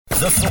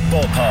The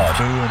Football Pod.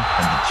 Booing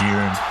and the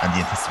jeering and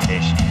the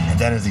anticipation. And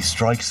then as he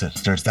strikes it,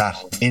 there's that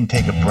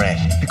intake of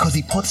breath because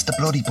he puts the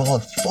bloody ball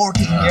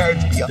 14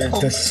 yards beyond.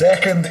 The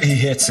second he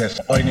hits it,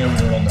 I knew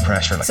we were under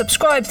pressure.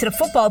 Subscribe to The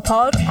Football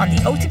Pod on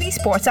the OTB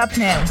Sports app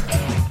now.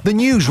 The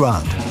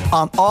Newsround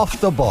on Off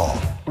the Ball.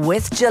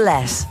 With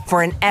Gillette,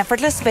 for an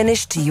effortless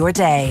finish to your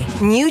day.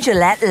 New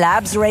Gillette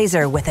Labs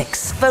Razor with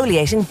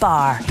exfoliating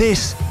bar.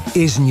 This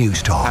is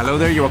News Talk. Hello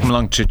there, you're welcome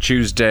along to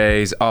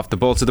Tuesday's Off the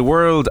Ball. So the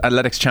World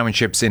Athletics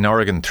Championships in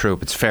Oregon threw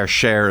up its fair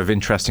share of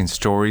interesting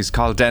stories.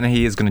 Carl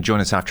Dennehy is going to join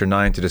us after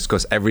 9 to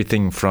discuss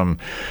everything from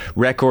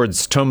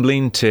records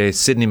tumbling to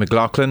Sydney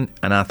McLaughlin,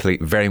 an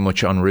athlete very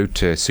much en route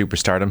to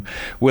superstardom.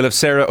 We'll have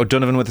Sarah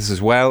O'Donovan with us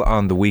as well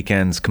on the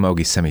weekend's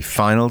Camogie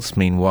semi-finals.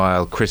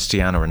 Meanwhile,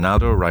 Cristiano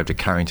Ronaldo arrived at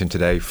Carrington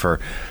today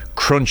for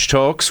crunch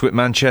talks with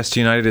Manchester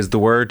United is the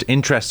word.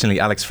 Interestingly,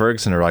 Alex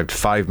Ferguson arrived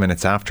 5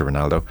 minutes after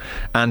Ronaldo.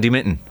 Andy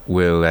Mitten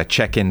will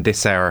check in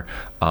this hour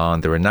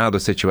on the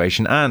Ronaldo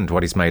situation and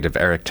what he's made of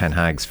Eric Ten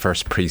Hag's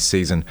first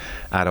pre-season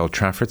at Old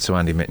Trafford. So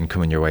Andy Mitten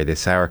coming your way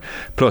this hour.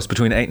 Plus,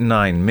 between 8 and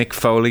 9, Mick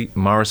Foley,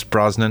 Maurice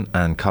Brosnan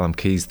and Colm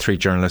Keys, 3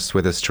 journalists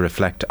with us to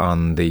reflect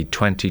on the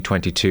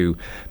 2022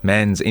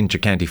 men's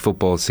inter-county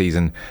football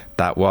season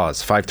that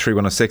was.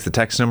 53106 the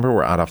text number.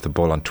 We're at Off the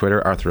Ball on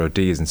Twitter. Arthur O'D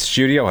is in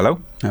studio.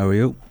 Hello. How are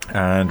you?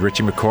 And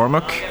Richie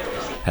McCormack.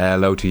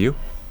 Hello to you.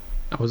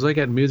 Was I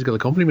getting musical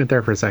accompaniment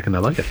there for a second? I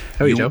like it.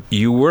 How are you, Joe?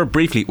 You were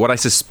briefly. What I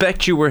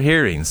suspect you were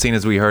hearing, seeing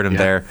as we heard him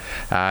there,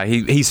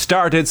 he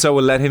started, so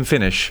we'll let him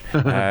finish.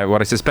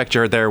 What I suspect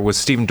you heard there was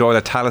Stephen Doyle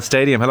at Tallaght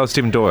Stadium. Hello,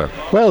 Stephen Doyle.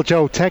 Well,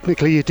 Joe,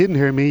 technically you didn't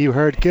hear me. You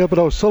heard Gilbert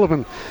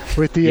O'Sullivan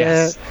with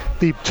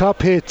the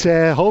top hit,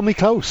 Hold Me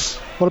Close.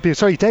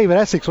 David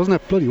Essex,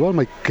 wasn't it? Bloody, what am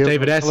I?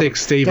 David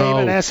Essex, Steve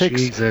David Essex.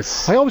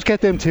 Jesus. I always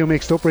get them two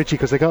mixed up, Richie,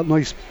 because they got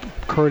nice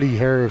curly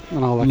hair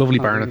and all that. Lovely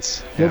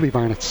Barnetts. Lovely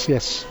Barnetts,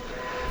 yes.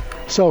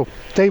 So,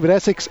 David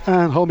Essex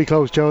and Hold Me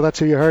Close, Joe, that's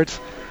who you heard.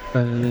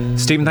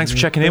 Stephen, thanks for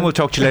checking in. We'll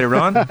talk to you later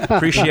on.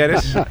 Appreciate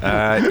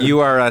it. You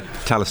are at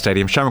Tallaght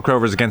Stadium. Shamrock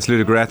Rovers against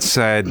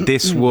Ludogorets.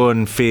 This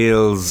one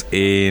feels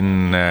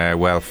in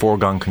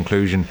foregone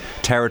conclusion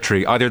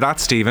territory. Either that,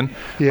 Stephen,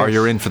 or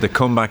you're in for the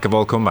comeback of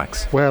all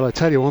comebacks. Well, I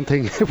tell you one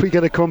thing, if we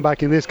get a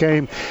comeback in this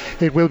game,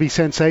 it will be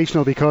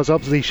sensational, because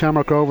obviously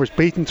Shamrock Rovers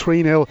beaten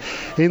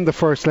 3-0 in the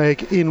first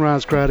leg in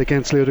Razgrad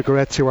against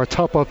Ludogorets, who are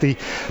top of the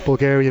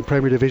Bulgarian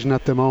Premier Division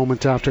at the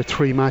moment after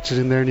 3 matches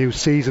in their new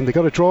season. They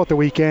got a draw at the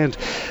weekend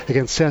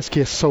against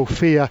Saskia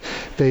Sofia.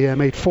 They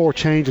made 4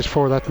 changes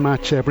for that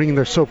match, bringing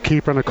their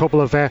sub-keeper and a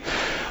couple of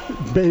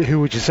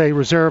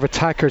reserve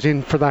attackers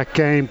in for that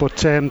game, but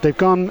they've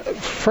gone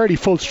fairly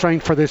full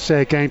strength for this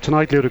game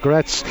tonight.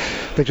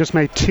 Ludogorets, they've just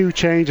made 2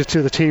 changes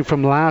to the team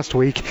from last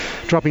week,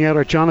 dropping out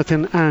are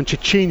Jonathan and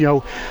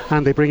Chichinho,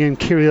 and they bring in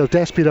Kirill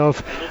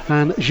Despidov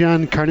and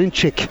Jan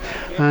Karninchik.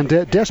 And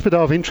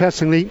Despidov,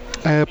 interestingly,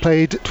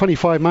 played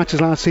 25 matches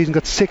last season,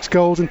 got 6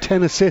 goals and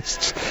 10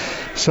 assists,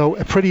 so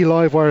a pretty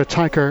live wire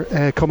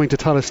attacker coming to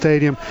Tallaght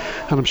Stadium,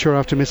 and I'm sure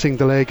after missing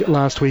the leg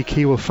last week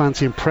he will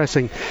fancy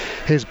impressing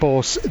his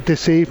boss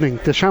this evening.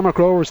 The Shamrock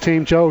Rovers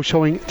team, Joe,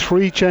 showing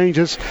 3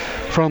 changes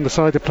from the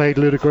side that played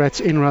Ludogorets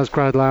in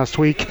Razgrad last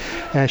week.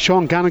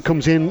 Sean Gannon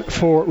comes in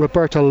for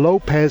Roberto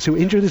Lopez, who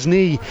injured his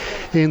knee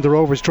in the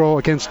Rovers draw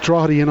against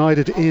Drogheda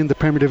United in the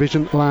Premier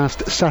Division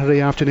last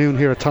Saturday afternoon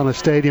here at Tallaght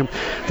Stadium.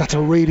 That's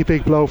a really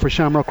big blow for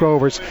Shamrock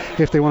Rovers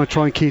if they want to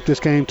try and keep this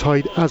game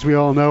tight. As we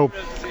all know,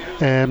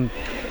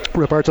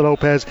 Roberto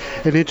Lopez,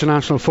 an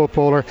international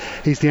footballer,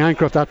 he's the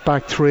anchor of that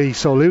back 3,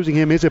 so losing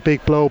him is a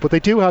big blow, but they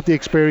do have the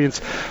experience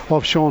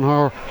of Sean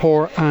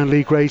Hoare and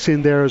Lee Grace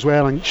in there as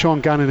well, and Sean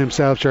Gannon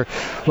himself, sure,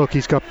 look,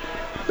 he's got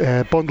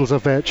bundles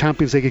of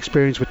Champions League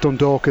experience with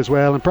Dundalk as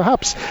well, and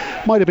perhaps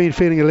might have been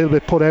feeling a little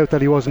bit put out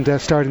that he wasn't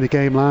starting the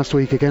game last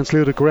week against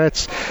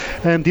Ludogorets.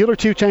 The other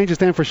 2 changes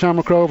then for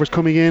Shamrock Rovers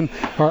coming in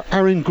are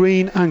Aaron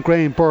Green and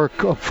Graham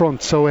Burke up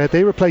front, so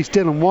they replaced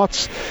Dylan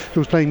Watts, who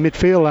was playing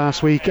midfield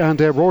last week,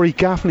 and Rory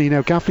Gaffney.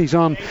 Now Gaffney's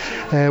on,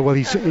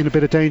 he's in a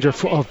bit of danger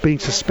of being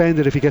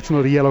suspended if he gets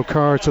another yellow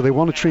card, so they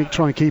want to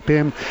try and keep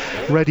him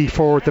ready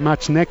for the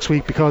match next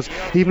week, because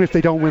even if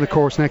they don't win, of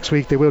course, next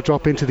week they will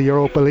drop into the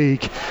Europa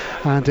League,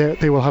 and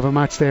they will have a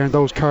match there, and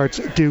those cards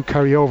do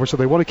carry over, so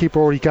they want to keep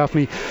Rory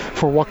Gaffney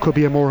for what could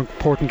be a more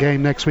important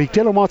game next week.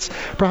 Dylan Watts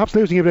perhaps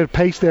losing a bit of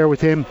pace there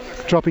with him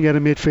dropping out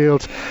of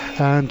midfield,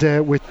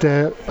 and with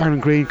Aaron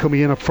Green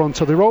coming in up front.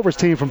 So the Rovers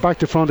team from back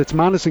to front, it's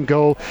Manus in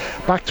goal,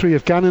 back 3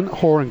 of Gannon,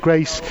 Hoare and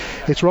Grace,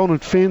 it's Ronan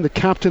Finn the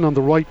captain on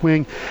the right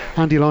wing,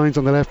 Andy Lyons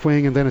on the left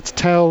wing, and then it's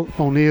Tell,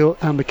 O'Neill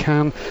and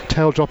McCann.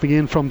 Tell dropping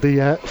in from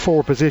the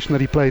forward position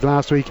that he played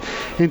last week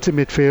into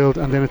midfield,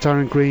 and then it's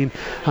Aaron Green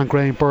and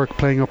Graham Burke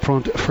playing up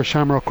front for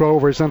Shamrock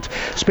Rovers. And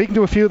speaking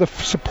to a few of the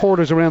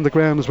supporters around the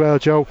ground as well,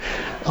 Joe,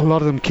 a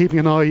lot of them keeping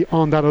an eye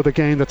on that other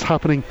game that's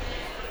happening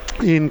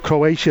in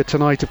Croatia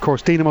tonight. Of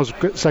course, Dinamo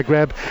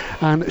Zagreb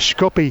and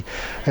Skopje,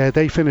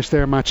 they finished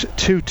their match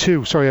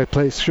 2-2. Sorry,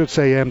 I should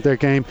say their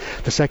game,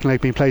 the second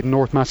leg being played in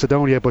North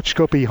Macedonia, but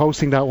Skopje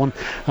hosting that one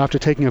after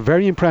taking a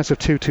very impressive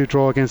 2-2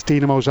 draw against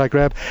Dinamo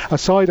Zagreb, a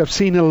side I've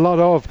seen a lot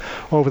of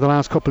over the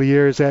last couple of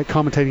years,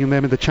 commentating on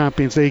them in the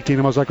Champions League.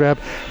 Dinamo Zagreb,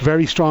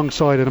 very strong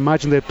side, and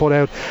imagine they'd put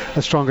out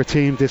a stronger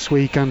team this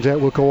week and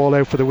will go all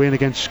out for the win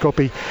against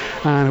Skopje,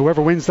 and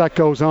whoever wins that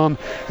goes on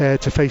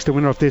to face the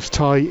winner of this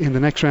tie in the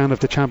next round of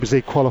the Champions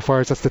League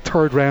qualifiers. That's the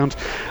third round,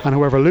 and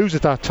whoever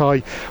loses that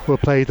tie will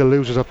play the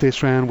losers of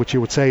this round, which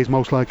you would say is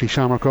most likely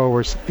Shamrock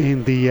Rovers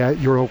in the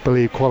Europa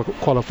League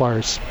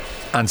qualifiers.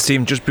 And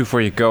Stephen, just before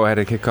you go ahead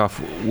and kick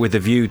off, with a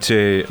view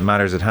to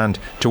matters at hand,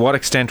 to what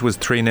extent was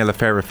 3-0 a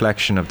fair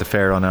reflection of the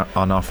fare on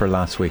offer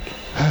last week?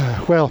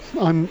 Well,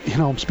 I'm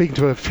speaking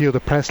to a few of the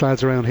press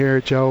lads around here,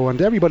 Joe,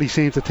 and everybody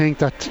seems to think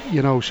that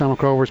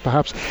Shamrock Rovers,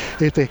 perhaps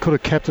if they could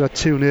have kept it at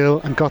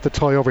 2-0 and got the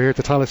tie over here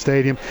to Tallaght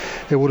Stadium,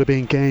 it would have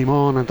been game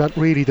on. And that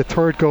really, the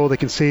third goal they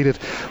conceded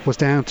was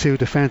down to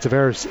defensive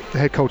errors. The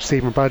head coach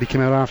Stephen Bradley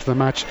came out after the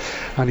match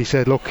and he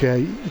said, look,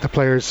 the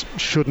players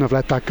shouldn't have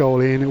let that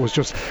goal in. It was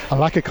just a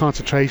lack of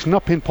concentration,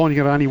 not pinpointing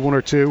it at any one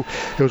or two.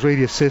 It was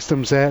really a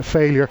systems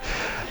failure,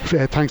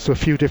 thanks to a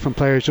few different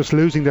players just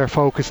losing their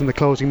focus in the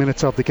closing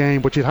minutes of the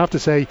game. But you'd have to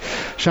say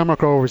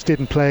Shamrock Rovers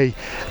didn't play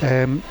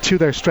to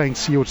their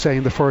strengths, you would say,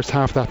 in the first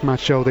half of that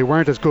match, Joe. They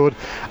weren't as good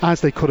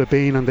as they could have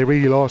been, and they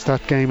really lost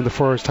that game in the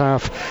first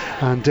half.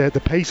 And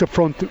the pace up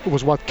front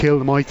was what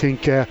killed them, I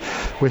think,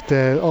 with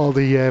all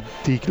the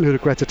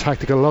Ludogorets attack.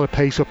 They got a lot of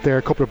pace up there,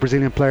 a couple of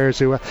Brazilian players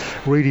who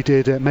really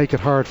did make it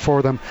hard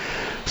for them.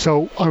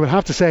 So I would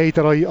have to say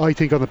that I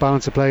think on the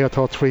balance of play, I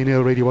thought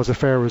 3-0 really was a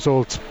fair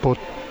result, but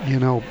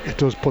it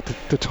does put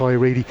the tie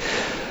really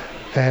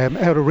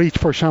out of reach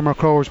for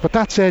Shamrock Rovers. But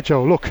that said,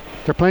 Joe, look,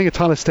 they're playing at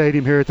Tallaght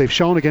Stadium here. They've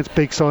shown against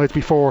big sides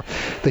before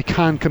they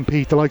can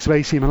compete, the likes of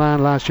AC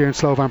Milan last year and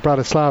Slovan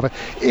Bratislava.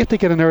 If they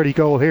get an early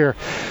goal here,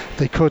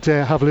 they could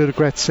have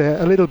Ludogorets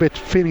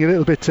feeling a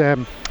little bit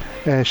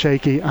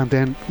shaky, and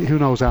then who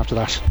knows after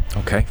that.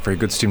 Okay, very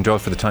good, Stephen Doyle,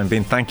 for the time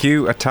being. Thank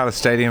you. At Tallaght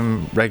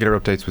Stadium, regular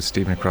updates with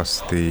Stephen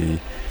across the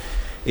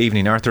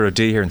evening. Arthur O'D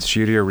here in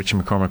studio, Richie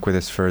McCormack with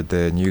us for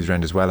the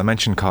Newsround as well. I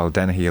mentioned Carl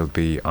Dennehy will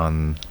be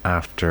on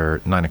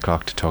after 9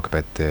 o'clock to talk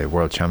about the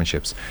World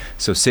Championships.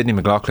 So Sydney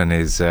McLaughlin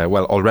is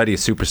already a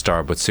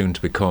superstar, but soon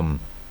to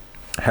become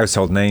a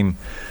household name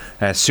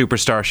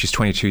superstar. She's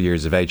 22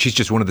 years of age. She's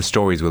just one of the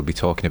stories we'll be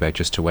talking about,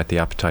 just to whet the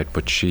appetite.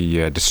 But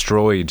she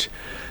destroyed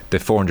the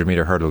 400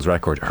 metre hurdles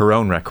record, her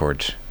own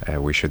record,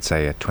 we should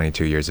say, at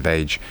 22 years of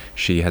age.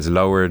 She has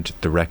lowered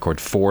the record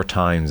 4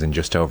 times in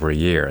just over a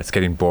year. It's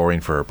getting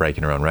boring for her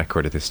breaking her own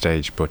record at this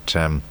stage, but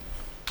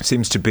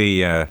seems to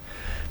be a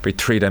very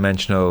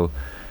three-dimensional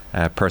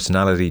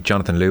personality.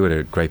 Jonathan Lew had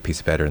a great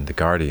piece about her in The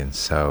Guardian.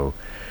 So,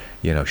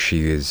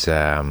 she is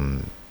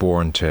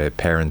born to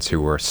parents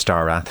who were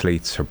star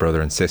athletes. Her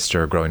brother and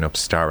sister, growing up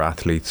star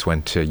athletes,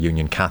 went to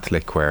Union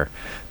Catholic, where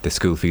the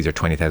school fees are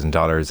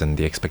 $20,000 and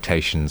the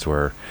expectations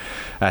were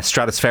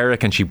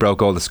stratospheric, and she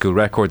broke all the school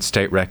records,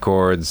 state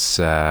records,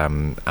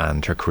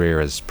 and her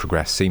career has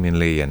progressed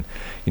seemingly. And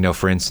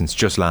for instance,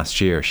 just last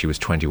year she was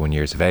 21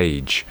 years of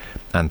age,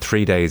 and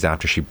 3 days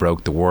after she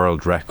broke the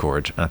world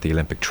record at the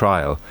Olympic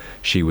trial,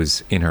 she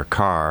was in her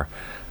car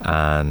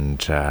and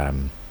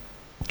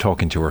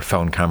talking to her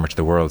phone camera to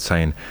the world,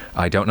 saying,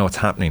 I don't know what's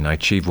happening, I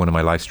achieved one of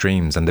my life's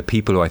dreams, and the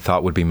people who I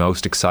thought would be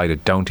most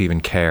excited don't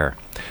even care.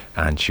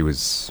 And she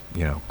was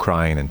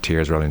crying and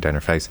tears rolling down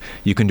her face.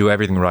 You can do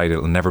everything right,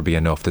 it'll never be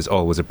enough, there's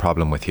always a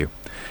problem with you.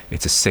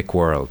 It's a sick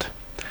world.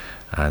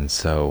 And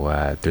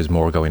so there's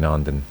more going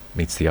on than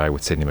meets the eye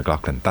with Sydney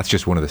McLaughlin. That's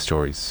just one of the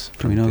stories.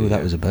 Do we know who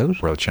that was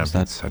about? World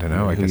Champions. I don't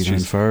know. I guess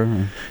she's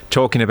for,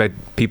 talking about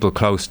people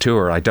close to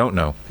her. I don't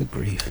know. Good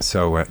grief.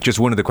 So just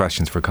one of the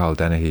questions for Carl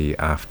Dennehy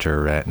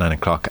after 9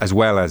 o'clock, as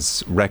well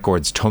as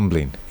records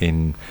tumbling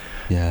in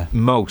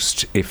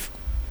most, if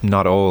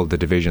not all, the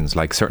divisions.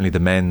 Like certainly the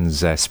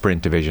men's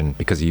sprint division,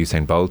 because of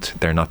Usain Bolt,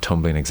 they're not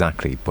tumbling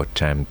exactly, but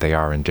they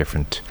are in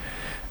different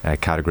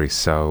categories.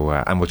 So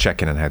and we'll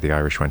check in on how the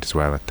Irish went as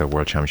well at the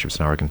World Championships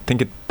in Oregon. I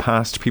think it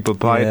passed people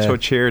by a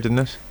touch here, didn't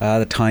it?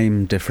 The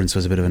time difference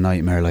was a bit of a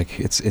nightmare. Like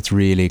it's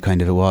really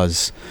kind of,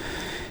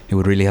 it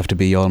would really have to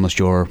be almost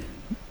your,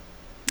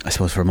 I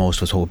suppose for most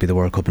of us, what would be the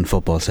World Cup in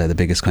football, say the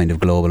biggest kind of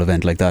global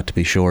event like that, to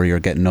be sure you're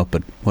getting up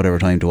at whatever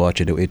time to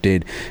watch it. It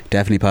did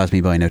definitely pass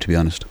me by now, to be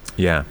honest.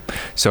 Yeah.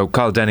 So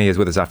Carl Denny is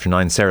with us after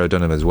 9. Sarah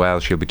Dunham as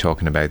well. She'll be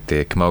talking about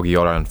the Camogie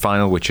All-Ireland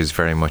final, which is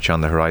very much on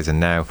the horizon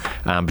now.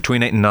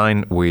 Between 8 and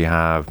 9 we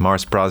have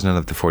Maurice Brosnan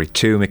of the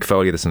 42, Mick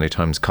Foley of the Sunday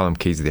Times, Colm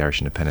Keys of the Irish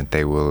Independent.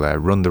 They will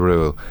run the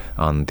rule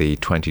on the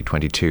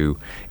 2022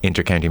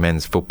 inter-county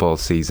men's football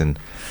season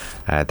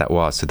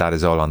so that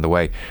is all on the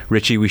way.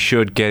 Richie, we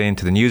should get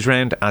into the news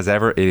round. As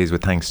ever, it is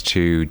with thanks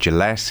to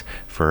Gillette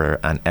for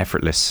an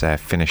effortless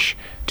finish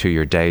to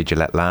your day,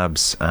 Gillette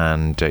Labs.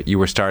 And you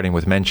were starting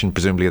with mention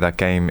presumably of that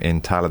game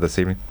in Tallaght this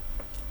evening.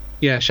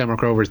 Yeah,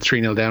 Shamrock Rovers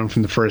 3-0 down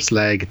from the first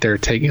leg. They're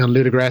taking on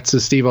Ludogorets,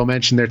 as Steve-O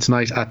mentioned, there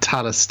tonight at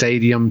Tallaght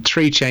Stadium.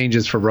 3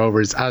 changes for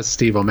Rovers, as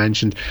Steve-O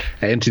mentioned.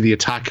 Into the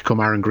attack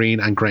come Aaron Green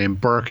and Graham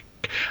Burke.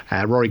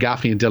 Rory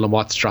Gaffney and Dylan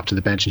Watts dropped to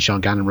the bench, and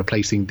Sean Gannon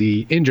replacing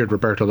the injured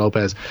Roberto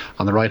Lopez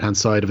on the right hand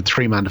side of a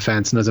 3-man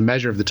defence. And as a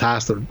measure of the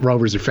task that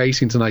Rovers are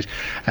facing tonight,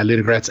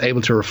 Ludogorets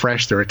able to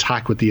refresh their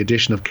attack with the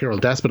addition of Kirill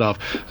Despotov,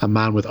 a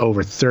man with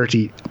over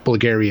 30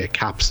 Bulgaria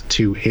caps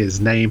to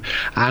his name.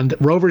 And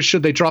Rovers,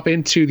 should they drop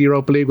into the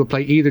Europa League, will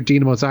play either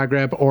Dinamo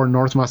Zagreb or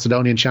North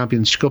Macedonian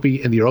champion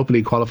Skopje in the Europa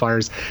League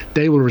qualifiers.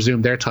 They will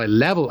resume their tie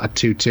level at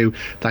 2-2.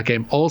 That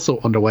game also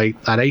underway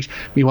at 8.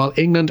 Meanwhile,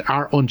 England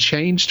are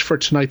unchanged for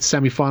tonight's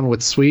semi-final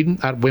with Sweden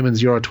at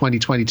Women's Euro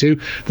 2022.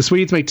 The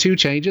Swedes made 2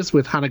 changes,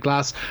 with Hannah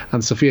Glass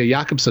and Sofia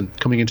Jakobsen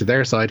coming into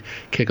their side.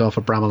 Kick-off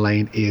at Bramall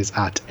Lane is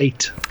at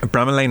 8.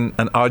 Bramall Lane,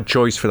 an odd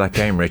choice for that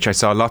game, Rich. I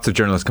saw lots of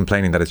journalists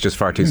complaining that it's just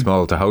far too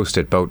small to host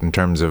it, both in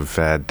terms of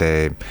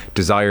the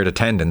desired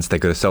attendance. They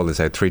could have sold this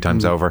out 3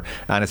 times over,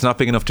 and it's not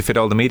big enough to fit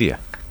all the media.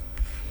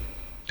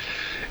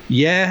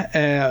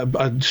 Yeah,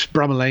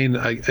 Bramall Lane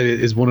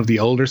is one of the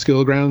older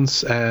school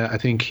grounds, I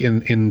think,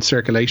 in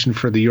circulation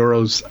for the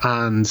Euros,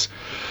 and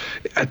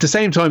at the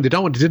same time, they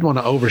didn't want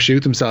to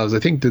overshoot themselves. I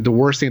think the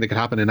worst thing that could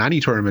happen in any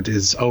tournament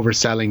is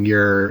overselling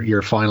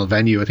your final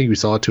venue. I think we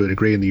saw it to a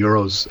degree in the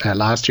Euros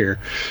last year.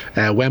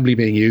 Wembley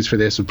being used for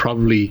this would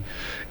probably,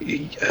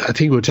 I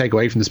think, it would take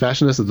away from the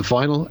specialness of the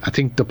final. I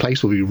think the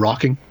place will be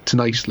rocking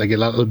tonight. Like,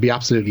 it'll be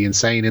absolutely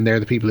insane in there.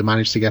 The people who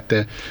managed to get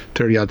the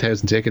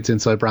 30,000 tickets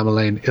inside Bramall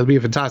Lane, it'll be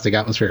a fantastic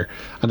atmosphere,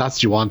 and that's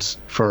what you want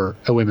for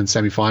a women's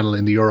semi-final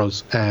in the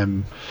Euros.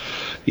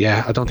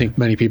 I don't think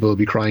many people will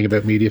be crying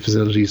about media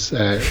facilities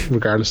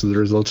regardless of the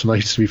result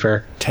tonight, to be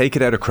fair. Take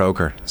it out of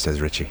Croker,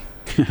 says Richie.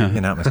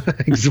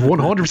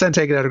 100%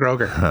 take it out of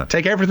Croker.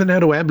 Take everything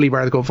out of Wembley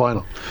bar the cup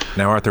final.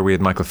 Now, Arthur, we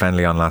had Michael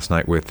Fennelly on last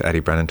night with Eddie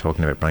Brennan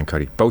talking about Brian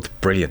Cody.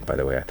 Both brilliant, by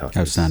the way. I thought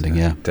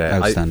outstanding.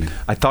 Outstanding.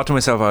 I thought to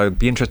myself, I'd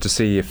be interested to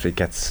see if it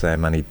gets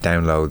many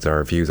downloads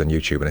or views on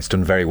YouTube, and it's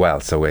done very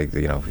well. So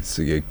it's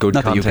a good.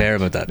 Not content. that you care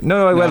about that.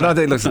 No,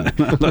 listen.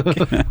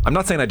 Look, I'm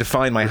not saying I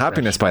define my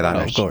happiness by that.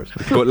 No, of course.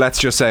 But let's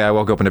just say I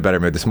woke up in a better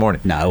mood this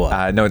morning. No,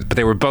 but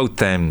they were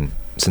both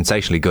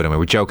sensationally good. I mean,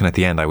 we were joking at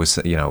the end. I was,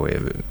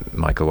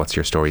 Michael, what's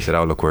your story? He said,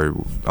 look, we're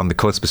on the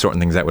cusp of sorting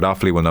things out with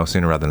Offaly. We'll know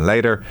sooner rather than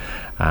later.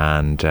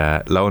 And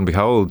lo and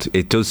behold,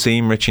 it does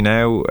seem, Richie,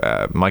 now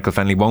Michael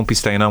Fennelly won't be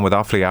staying on with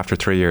Offaly after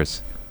 3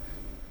 years.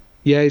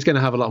 Yeah, he's going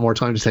to have a lot more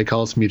time to take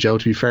calls from you, Joe.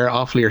 To be fair,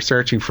 Offaly are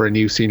searching for a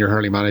new senior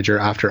hurling manager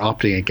after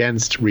opting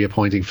against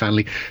reappointing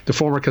Fennelly. The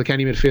former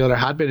Kilkenny midfielder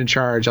had been in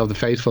charge of the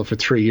faithful for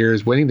 3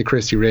 years, winning the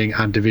Christie Ring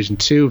and Division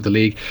 2 of the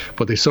league,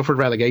 but they suffered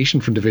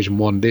relegation from Division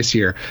 1 this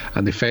year,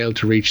 and they failed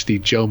to reach the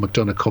Joe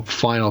McDonagh Cup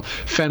final.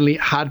 Fennelly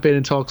had been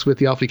in talks with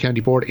the Offaly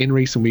County Board in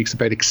recent weeks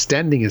about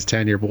extending his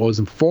tenure, but was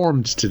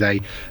informed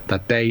today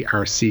that they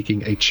are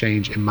seeking a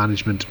change in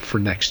management for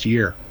next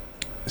year.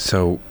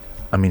 So,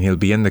 I mean, he'll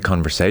be in the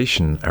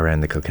conversation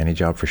around the Kilkenny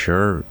job for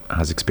sure.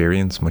 Has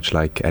experience, much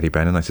like Eddie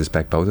Brennan. I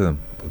suspect both of them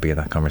will be in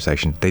that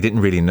conversation. They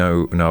didn't really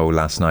know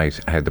last night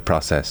how the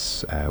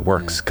process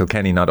works. Yeah.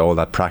 Kilkenny not all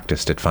that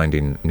practiced at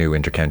finding new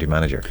inter-county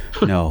manager.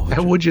 No.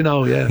 How would you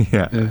know? Yeah.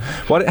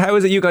 How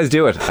is it you guys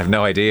do it? I've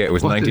no idea. It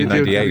was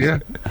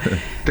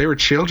 1998. They were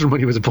children when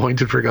he was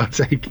appointed, for God's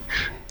sake.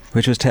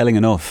 Which was telling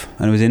enough,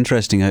 and it was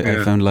interesting.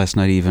 I found last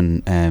night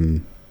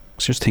even.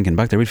 Just thinking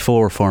back, there were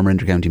 4 former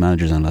inter-county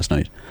managers on last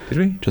night. Did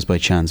we? Just by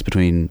chance,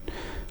 between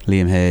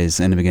Liam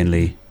Hayes, Enna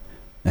McGinley,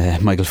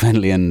 Michael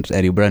Fennelly and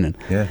Eddie Brennan.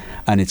 Yeah.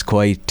 And it's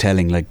quite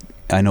telling. Like,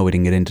 I know we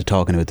didn't get into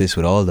talking about this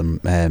with all of them,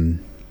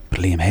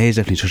 but Liam Hayes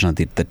definitely touched on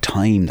the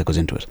time that goes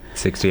into it.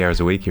 60 hours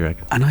a week, you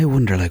reckon? And I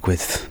wonder,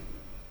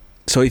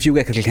 so if you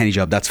get a Kilkenny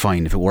job, that's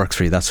fine. If it works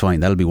for you, that's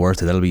fine. That'll be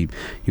worth it.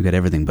 You get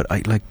everything. But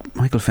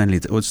Michael Fennelly,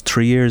 it was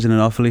 3 years in an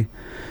Offaly.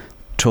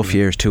 Tough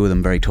years, 2 of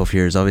them very tough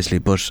years, obviously,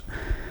 but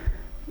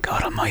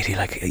God almighty,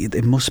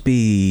 it must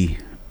be,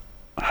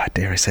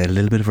 dare I say, a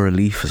little bit of a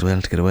relief as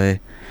well to get away.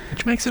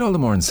 Which makes it all the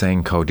more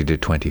insane Cody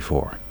did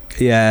 24.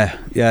 Yeah,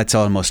 it's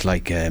almost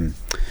like the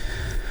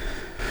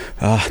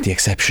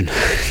exception.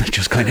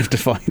 Just kind of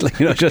defined,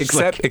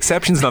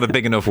 exception's not a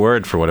big enough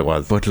word for what it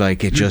was. But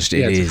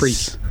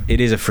it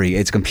is a freak.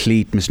 It's a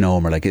complete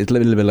misnomer. It's a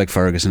little bit like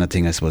Ferguson. I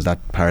think, I suppose that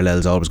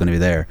parallel's always going to be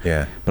there.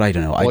 Yeah. But I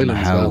don't know. I don't know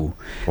how.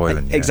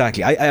 Boylan,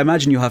 exactly. I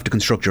imagine you have to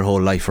construct your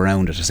whole life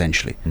around it,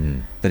 essentially.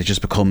 That it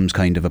just becomes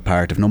kind of a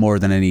part of, no more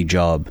than any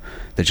job,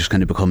 that just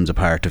kind of becomes a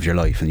part of your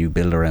life, and you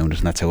build around it,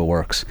 and that's how it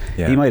works.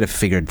 Yeah. He might have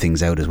figured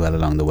things out as well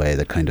along the way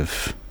that kind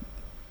of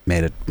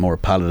made it more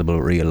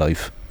palatable real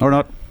life. Or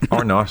not.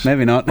 Or not.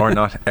 Maybe not. Or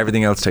not.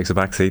 Everything else takes a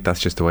back seat.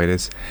 That's just the way it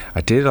is.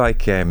 I did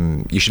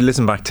you should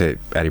listen back to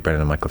Eddie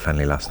Brennan and Michael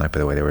Fennelly last night, by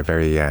the way. They were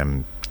very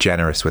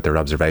generous with their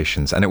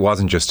observations, and it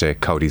wasn't just a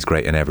Cody's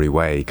great in every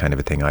way kind of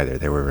a thing either.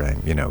 They were,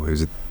 it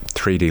was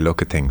 3D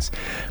look at things.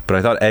 But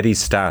I thought Eddie's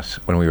stat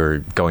when we were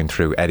going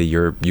through, Eddie,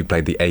 you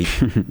played the 8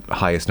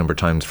 highest number of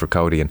times for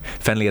Cody, and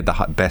Fennelly had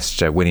the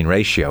best winning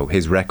ratio.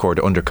 His record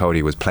under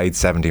Cody was played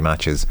 70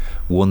 matches,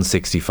 won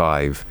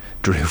 65,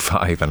 drew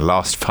 5 and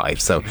lost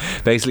 5. So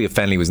basically if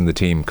Fennelly was in the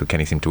team, could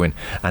Kenny seem to win.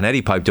 And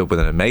Eddie piped up with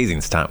an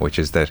amazing stat, which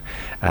is that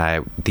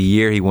the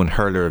year he won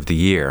Hurler of the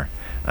Year,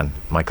 and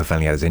Michael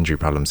Fennelly had his injury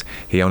problems,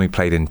 he only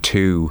played in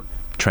 2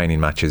 training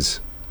matches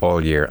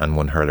all year and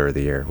won Hurler of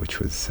the Year, which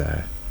was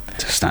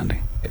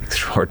outstanding,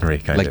 extraordinary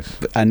kind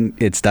of. And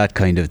it's that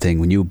kind of thing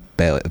when you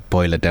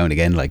boil it down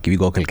again, like if you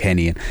go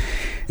Kilkenny, and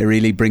it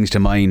really brings to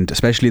mind,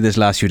 especially this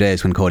last few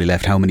days when Cody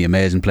left, how many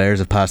amazing players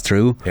have passed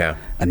through. Yeah.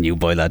 And you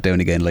boil that down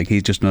again, like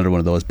he's just another one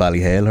of those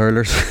Ballyhale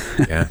hurlers.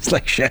 Yeah. It's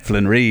like Sheffield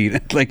and Reid.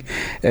 It's like,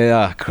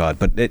 oh God,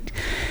 but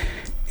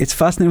it's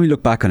fascinating when you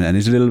look back on it, and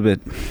it's a little bit,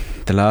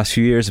 the last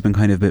few years have been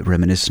kind of a bit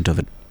reminiscent of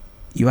it.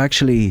 You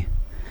actually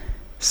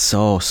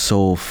saw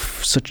so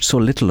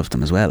little of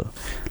them as well.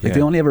 Like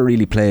they only ever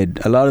really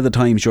played, a lot of the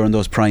times during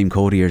those prime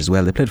Cody years as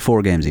well, they played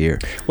 4 games a year.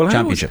 Well,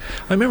 Championship.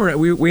 I remember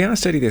we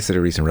asked Eddie this at a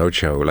recent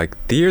roadshow, like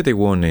the year they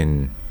won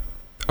in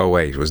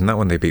 2008, wasn't that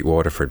when they beat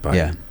Waterford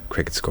by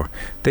cricket score?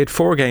 They had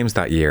 4 games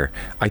that year.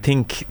 I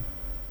think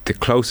the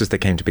closest they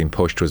came to being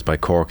pushed was by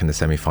Cork in the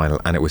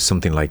semi-final, and it was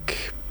something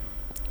like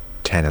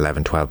 10,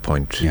 11, 12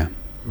 point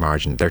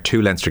margin. Their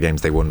 2 Leinster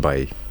games they won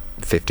by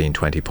 15,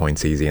 20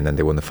 points easy, and then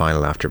they won the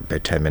final after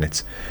about 10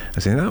 minutes. I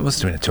was saying that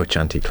must have been a touch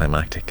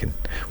anticlimactic, and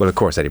well, of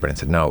course Eddie Brennan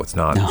said no, it's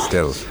not.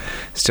 It's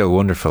still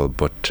wonderful.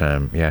 But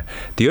the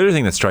other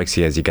thing that strikes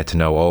you is you get to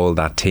know all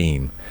that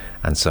team,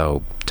 and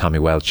so Tommy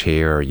Welch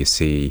here, or you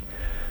see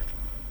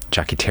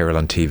Jackie Tyrrell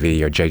on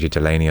TV, or JJ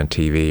Delaney on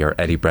TV, or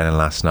Eddie Brennan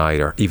last night,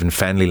 or even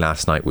Fennelly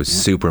last night was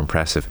super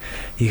impressive.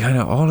 You kind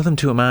of, all of them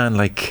to a man,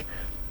 like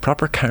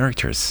proper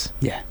characters.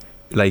 Yeah.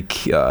 Like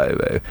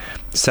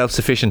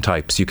self-sufficient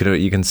types. You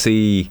can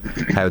see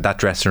how that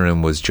dressing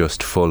room was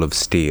just full of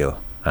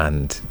steel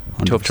and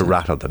 100%. Tough to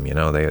rattle them. You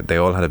know, they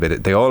all had a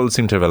bit. They all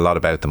seem to have a lot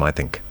about them, I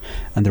think.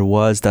 And there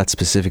was that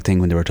specific thing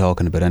when they were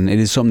talking about, and it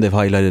is something they've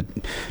highlighted.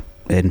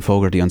 Aidan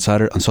Fogarty on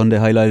Sunday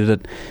highlighted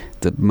it.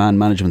 The man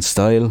management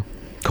style,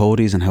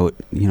 Cody's, and how it,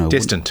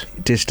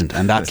 distant,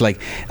 and that's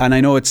like. And I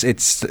know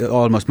it's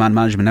almost man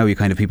management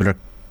now. People are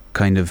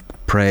kind of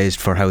praised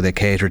for how they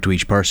cater to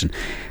each person.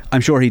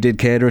 I'm sure he did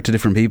cater it to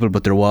different people,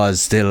 but there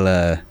was still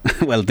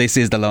well, this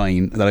is the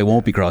line that I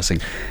won't be crossing.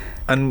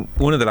 And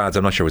one of the lads,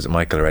 I'm not sure was it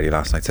Michael already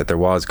last night, said there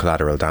was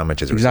collateral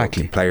damage as a result.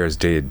 Players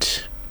did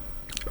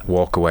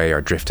walk away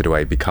or drifted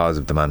away because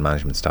of the man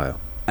management style.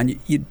 And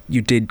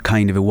you did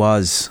kind of, it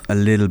was a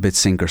little bit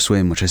sink or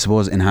swim, which I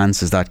suppose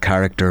enhances that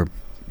character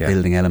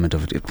building element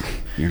of it.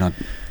 You're not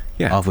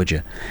off with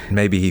you.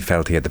 Maybe he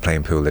felt he had the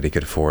playing pool that he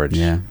could afford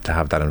to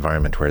have that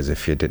environment, whereas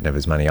if you didn't have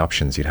as many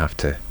options, you'd have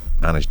to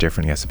manage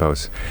differently, I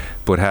suppose.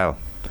 But hell,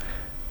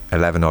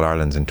 11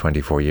 All-Irelands in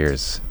 24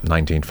 years,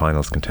 19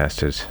 finals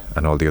contested,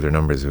 and all the other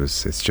numbers,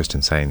 it's just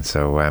insane.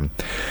 So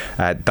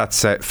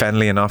that's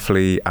Fennelly and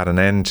Offaly at an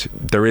end.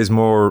 There is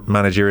more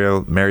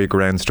managerial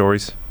merry-go-round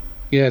stories.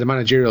 Yeah, the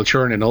managerial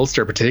churn in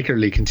Ulster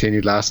particularly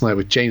continued last night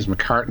with James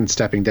McCartan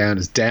stepping down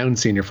as Down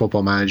senior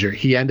football manager.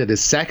 He ended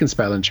his second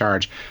spell in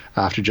charge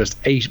after just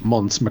 8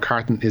 months.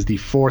 McCartan is the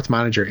 4th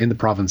manager in the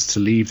province to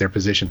leave their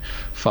position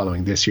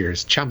following this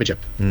year's championship.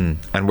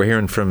 And we're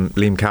hearing from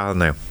Liam Cahill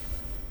now.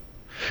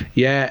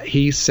 Yeah,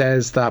 he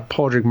says that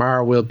Padraig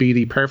Maher will be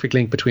the perfect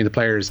link between the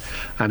players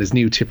and his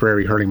new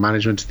Tipperary hurling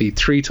management. The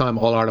 3-time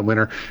All-Ireland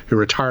winner, who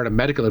retired on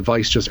medical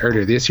advice just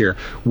earlier this year,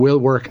 will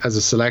work as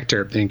a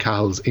selector in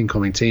Cahill's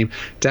incoming team.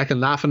 Declan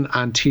Laffin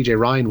and TJ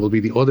Ryan will be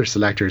the other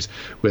selectors,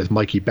 with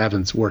Mikey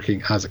Bevins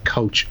working as a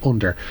coach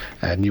under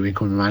new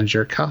incoming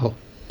manager Cahill.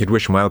 You'd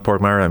wish him well,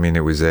 Padraig Maher. I mean,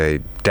 it was a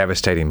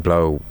devastating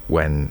blow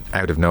when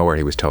out of nowhere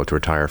he was told to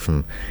retire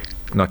from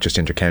not just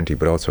inter-county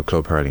but also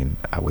club hurling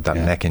with that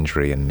neck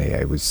injury, and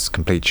it was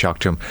complete shock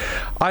to him.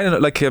 I don't know,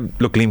 look,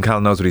 Liam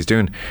Cahill knows what he's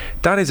doing.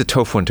 That is a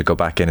tough one to go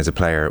back in as a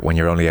player when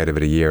you're only out of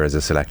it a year as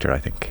a selector, I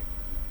think.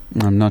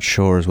 I'm not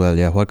sure as well.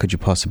 What could you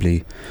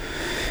possibly,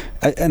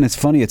 and it's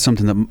funny, it's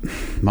something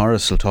that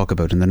Morris will talk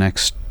about in the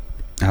next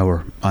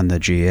hour on the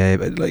GA,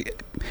 but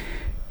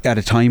at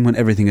a time when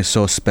everything is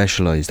so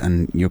specialised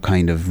and you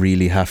kind of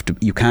really have to,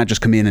 you can't just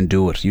come in and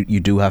do it. You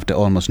do have to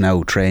almost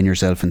now train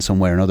yourself in some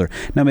way or another.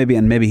 Now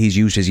maybe he's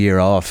used his year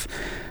off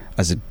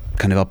as a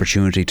kind of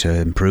opportunity to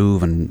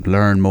improve and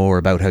learn more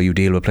about how you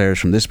deal with players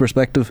from this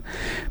perspective.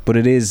 But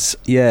it is,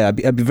 I'd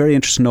be very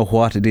interested to know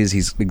what it is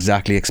he's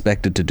exactly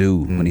expected to do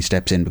when he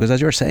steps in. Because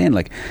as you're saying,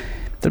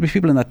 there'll be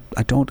people in that,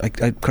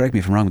 correct me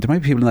if I'm wrong, but there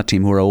might be people in that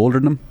team who are older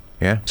than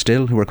him,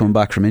 still, who are coming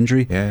back from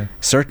injury,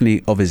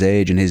 certainly of his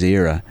age and his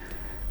era.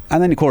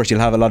 And then of course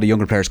you'll have a lot of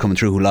younger players coming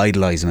through who'll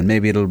idolise him, and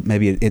maybe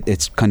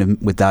it's kind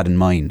of with that in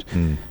mind.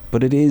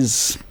 But it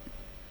is,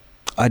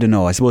 I don't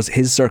know, I suppose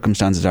his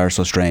circumstances are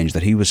so strange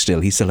that he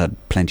still had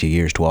plenty of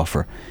years to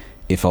offer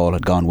if all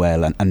had gone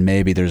well, and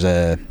maybe there's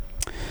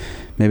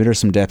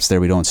some depths there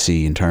we don't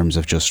see in terms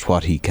of just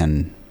what he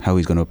can, how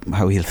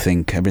he'll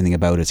think, everything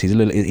about it.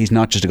 He's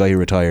not just a guy who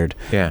retired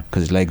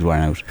because his legs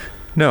weren't out.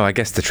 No, I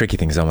guess the tricky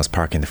thing is almost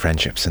parking the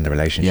friendships and the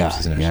relationships,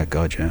 isn't it? Yeah,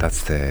 God, yeah.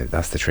 That's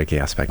the tricky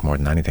aspect more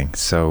than anything.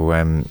 So,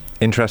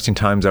 interesting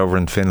times over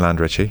in Finland,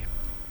 Richie.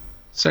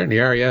 Certainly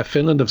are, yeah.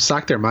 Finland have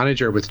sacked their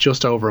manager with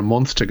just over a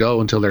month to go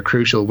until their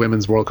crucial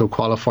Women's World Cup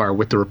qualifier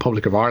with the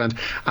Republic of Ireland.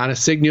 Anna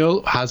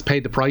Signal has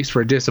paid the price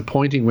for a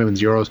disappointing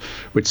Women's Euros,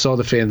 which saw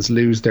the Finns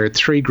lose their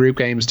 3 group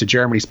games to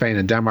Germany, Spain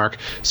and Denmark,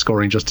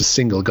 scoring just a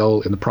single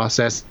goal in the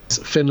process.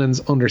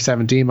 Finland's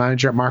under-17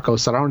 manager, Marco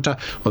Saloranta,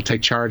 will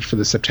take charge for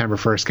the September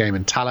 1st game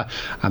in Talla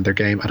and their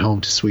game at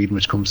home to Sweden,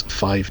 which comes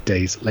 5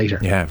 days later.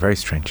 Yeah, very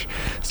strange.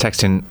 It's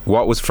texting,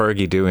 what was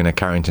Fergie doing at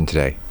Carrington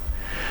today?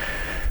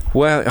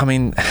 Well, I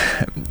mean,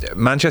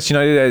 Manchester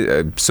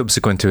United,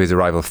 subsequent to his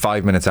arrival,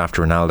 5 minutes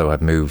after Ronaldo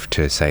had moved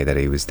to say that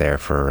he was there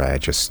for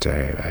just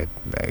a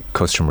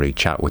customary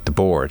chat with the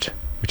board,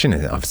 which in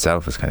and of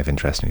itself is kind of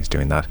interesting. He's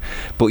doing that.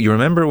 But you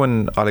remember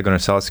when Ole Gunnar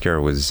Solskjaer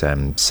was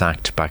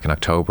sacked back in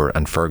October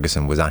and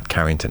Ferguson was at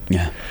Carrington?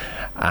 Yeah.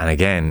 And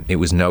again, it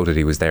was noted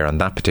he was there on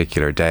that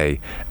particular day,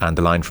 and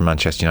the line from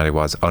Manchester United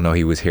was, "Oh no,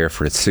 he was here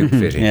for a suit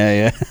fitting."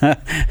 Yeah.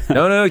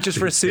 No, just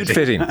for a suit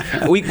fitting.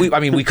 I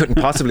mean, we couldn't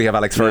possibly have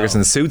Alex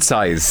Ferguson's suit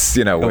size,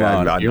 on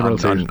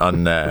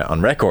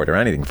record or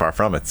anything. Far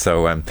from it.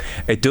 So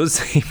it does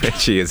seem,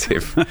 Richie, as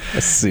if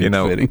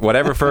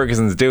whatever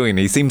Ferguson's doing,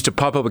 he seems to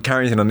pop up at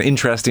Carrington on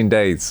interesting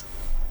days.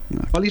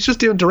 Well, he's just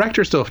doing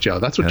director stuff, Joe.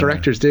 That's what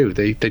directors do.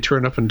 They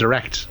turn up and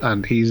direct,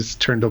 and he's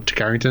turned up to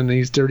Carrington and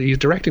he's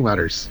directing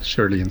matters,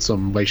 surely in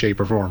some way, shape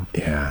or form.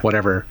 Yeah.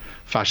 Whatever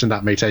fashion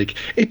that may take.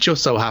 It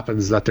just so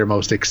happens that their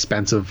most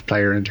expensive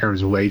player in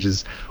terms of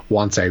wages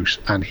wants out,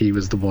 and he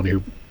was the one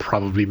who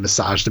probably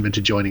massaged him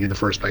into joining in the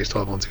first place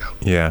 12 months ago.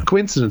 Yeah.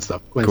 Coincidence, though.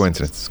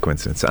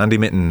 Coincidence. Andy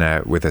Mitten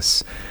with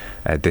us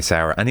this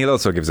hour, and he'll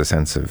also give us a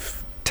sense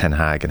of Ten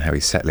Hag and how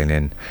he's settling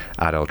in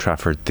at Old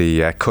Trafford.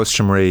 The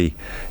customary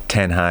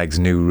Ten Hag's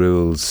new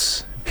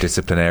rules,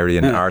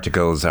 disciplinarian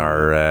articles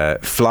are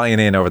flying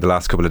in over the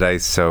last couple of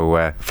days.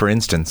 So, for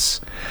instance,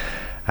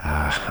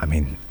 I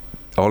mean,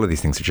 all of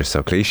these things are just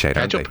so cliched,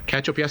 aren't they?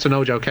 Ketchup, yes or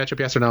no, Joe?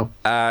 Ketchup, yes or no?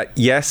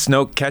 Yes,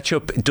 no,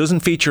 ketchup. It doesn't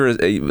feature,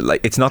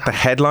 it's not the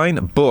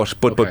headline, but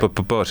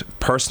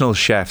personal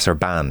chefs are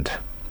banned.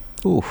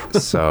 Ooh.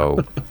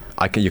 So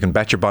you can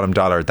bet your bottom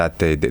dollar that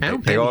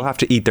they all have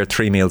to eat their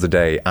 3 meals a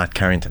day at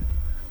Carrington.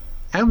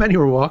 How many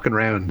were walking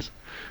around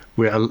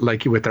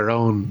with their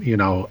own,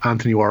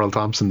 Anthony Worrell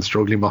Thompson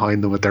struggling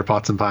behind them with their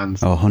pots and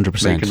pans? Oh,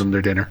 100%. Making them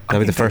their dinner.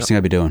 That'd be the first thing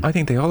I'd be doing. I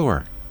think they all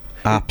were.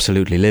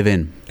 Absolutely. Live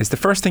in. It's the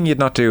first thing you'd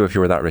not do if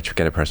you were that rich,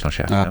 get a personal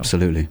chef.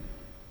 Absolutely.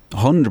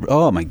 100.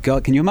 Oh my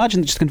God. Can you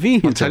imagine just the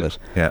convenience of it?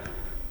 Yeah.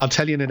 I'll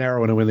tell you in an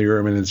hour when I win the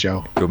Euro Millions,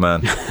 Joe. Good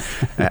man.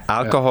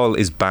 Alcohol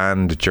is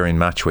banned during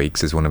match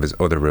weeks is one of his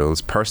other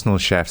rules. Personal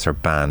chefs are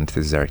banned.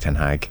 This is Eric Ten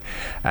Hag.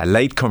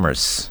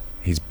 Latecomers.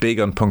 He's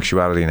big on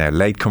punctuality now.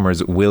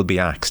 Latecomers will be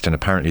axed, and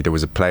apparently there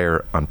was a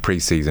player on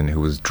pre-season who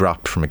was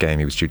dropped from a game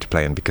he was due to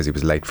play in because he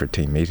was late for a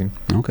team meeting.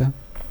 Okay.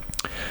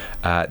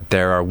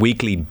 There are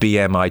weekly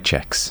BMI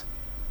checks.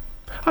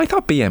 I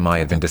thought BMI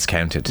had been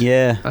discounted.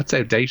 Yeah. That's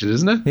outdated,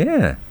 isn't it?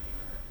 Yeah.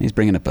 He's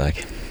bringing it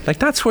back. Like,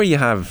 that's where you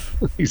have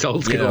he's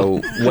old school.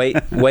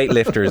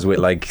 Weightlifters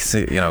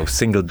with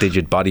single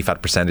digit body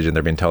fat percentage, and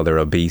they're being told they're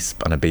obese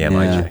on a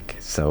BMI check.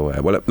 So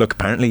look,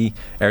 apparently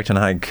Eric Ten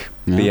Hag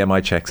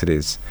BMI checks it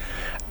is,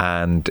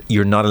 and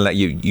you're not allowed.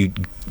 You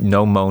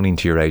no moaning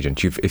to your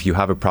agent. If you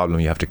have a problem,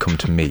 you have to come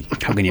to me.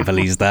 How can you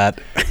police that?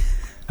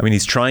 I mean,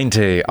 he's trying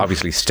to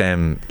obviously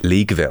stem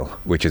Leagueville,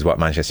 which is what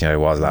Manchester United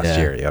was last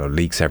year.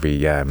 Leaks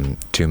every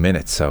 2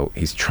 minutes. So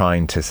he's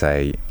trying to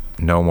say,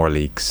 no more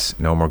leaks,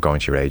 no more going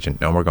to your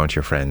agent, no more going to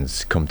your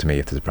friends, come to me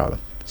if there's a problem.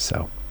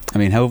 So, I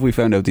mean, how have we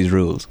found out these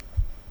rules?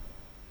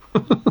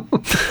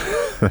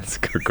 That's a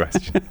good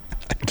question.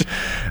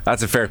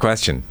 That's a fair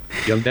question.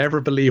 You'll never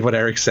believe what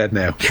Eric said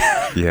now.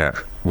 Yeah,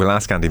 we'll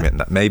ask Andy Mitten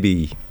that.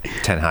 Maybe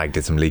Ten Hag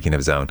did some leaking of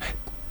his own.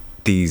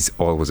 These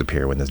always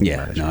appear when there's new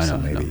managers. So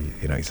maybe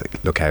he's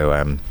like, look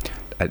how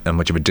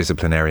much of a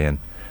disciplinarian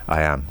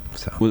I am.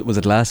 So was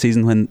it last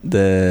season when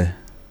the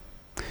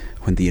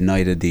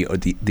United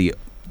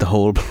the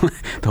whole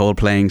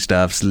playing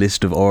staff's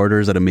list of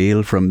orders at a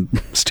meal from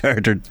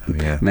starter,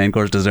 main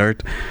course,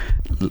 dessert?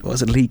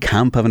 Was it Lee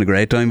Camp having a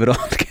great time with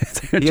all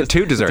together? He had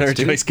 2 desserts. Third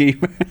choice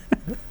keeper.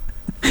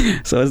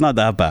 So it's not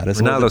that bad.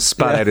 Ronaldo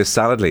spat out his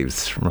salad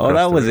leaves.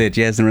 That was it.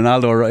 Yes, and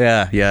Ronaldo.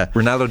 Yeah.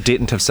 Ronaldo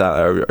didn't have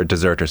salad or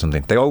dessert or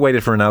something. They all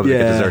waited for Ronaldo to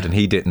get dessert, and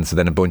he didn't. So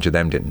then a bunch of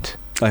them didn't.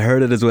 I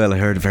heard it as well. I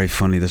heard it very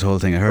funny. This whole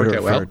thing. I heard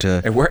it referred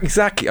to. It worked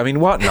exactly. I mean,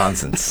 what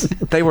nonsense!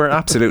 They were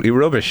absolutely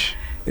rubbish.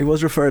 It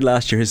was referred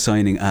last year, his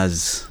signing,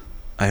 as,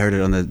 I heard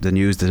it on the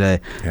news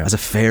today, as a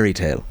fairy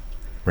tale.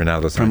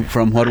 Ronaldo's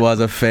from what was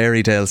a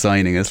fairy tale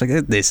signing. It's like,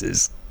 this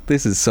is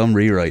some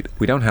rewrite.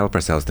 We don't help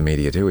ourselves, the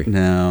media, do we?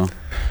 No.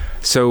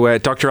 So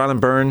Dr. Alan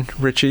Byrne,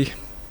 Richie,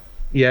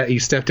 Yeah, he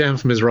stepped down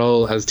from his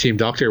role as team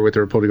doctor with the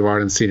Republic of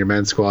Ireland senior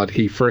men's squad.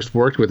 He first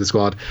worked with the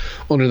squad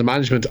under the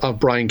management of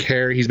Brian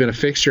Kerr. He's been a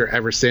fixture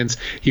ever since.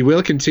 He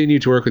will continue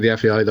to work with the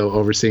FAI, though,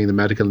 overseeing the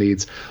medical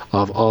needs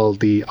of all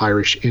the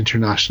Irish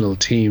international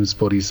teams,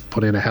 but he's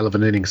put in a hell of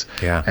an innings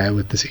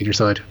with the senior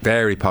side.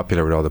 Very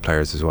popular with all the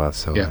players as well,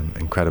 so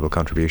incredible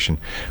contribution.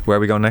 Where are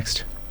we going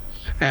next?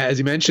 As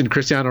you mentioned,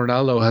 Cristiano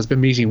Ronaldo has been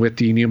meeting with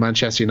the new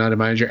Manchester United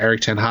manager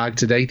Erik ten Hag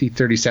today. The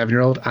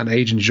 37-year-old and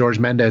agent Jorge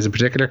Mendes in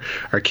particular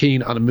are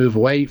keen on a move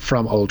away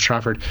from Old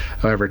Trafford.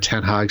 However,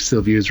 ten Hag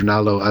still views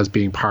Ronaldo as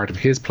being part of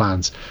his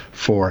plans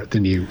for the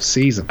new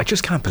season. I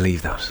just can't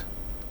believe that.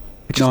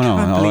 I just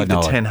can't believe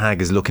that ten Hag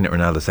is looking at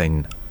Ronaldo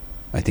saying,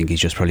 I think he's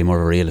just probably more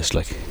of a realist.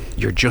 Like,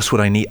 you're just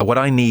what I need. What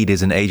I need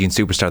is an aging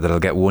superstar that I'll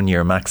get 1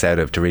 year max out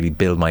of to really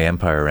build my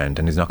empire around,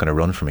 and he's not going to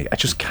run for me. I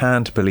just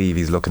can't believe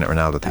he's looking at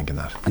Ronaldo thinking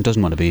that. And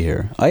doesn't want to be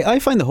here. I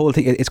find the whole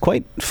thing, it's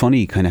quite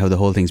funny kind of how the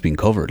whole thing's been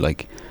covered.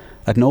 Like,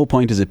 at no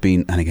point has it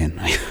been, and again,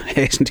 I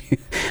hasten to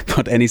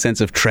put any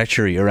sense of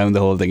treachery around the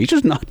whole thing. He's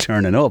just not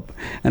turning up.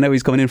 And now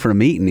he's coming in for a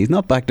meeting. He's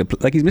not back to,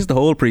 like, he's missed the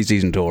whole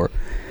pre-season tour.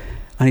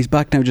 And he's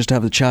back now just to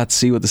have the chat,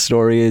 see what the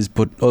story is.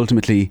 But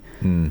ultimately,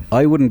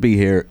 I wouldn't be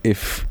here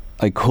if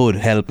I could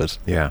help it.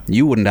 Yeah.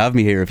 You wouldn't have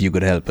me here if you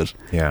could help it.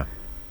 Yeah.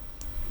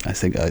 I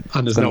think and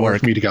there's nowhere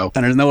for me to go.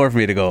 And there's nowhere for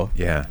me to go.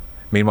 Yeah.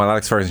 Meanwhile,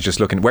 Alex Ferguson's just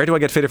looking, where do I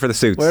get fitted for the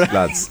suits,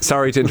 lads?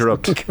 Sorry to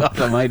interrupt. God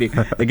almighty.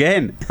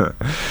 Again.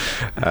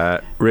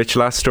 Rich,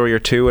 last story or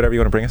two, whatever you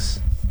want to bring us.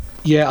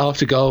 Yeah, off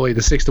to Galway,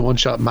 the 6-1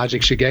 shot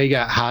Magic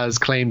Shigega has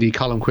claimed the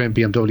Colin Quinn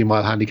BMW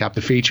Mile Handicap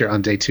to feature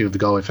on day 2 of the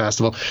Galway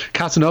Festival.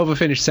 Casanova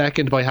finished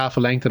second by half a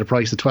length at a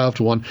price of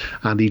 12-1,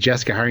 and the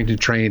Jessica Harrington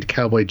trained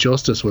Cowboy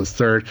Justice was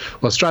third,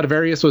 while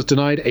Stradivarius was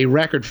denied a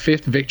record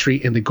 5th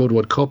victory in the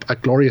Goodwood Cup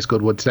at Glorious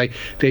Goodwood today.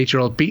 The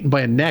 8-year-old beaten by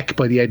a neck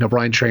by the Aidan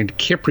O'Brien trained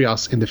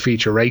Kyprios in the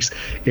feature race.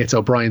 It's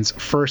O'Brien's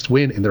first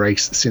win in the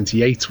race since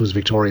Yates was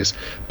victorious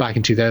back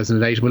in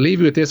 2008. We'll leave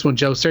you with this one,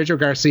 Joe. Sergio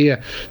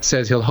Garcia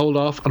says he'll hold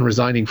off on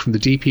resigning from the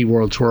DP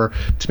World Tour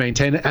to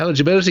maintain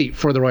eligibility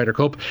for the Ryder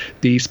Cup.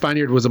 The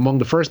Spaniard was among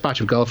the first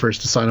batch of golfers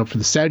to sign up for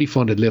the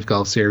Saudi-funded Live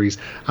Golf Series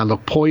and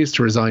look poised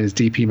to resign his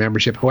DP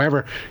membership.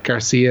 However,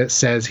 Garcia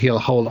says he'll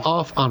hold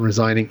off on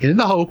resigning in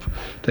the hope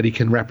that he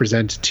can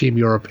represent Team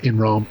Europe in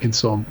Rome in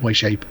some way,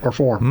 shape or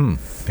form.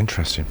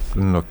 Interesting.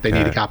 Look, they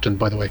need a captain,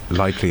 by the way.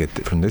 Likely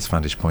from this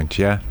vantage point,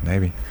 yeah,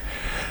 maybe.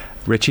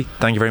 Richie,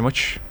 thank you very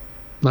much.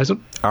 Nice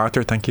one.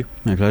 Arthur, thank you.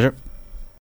 My pleasure.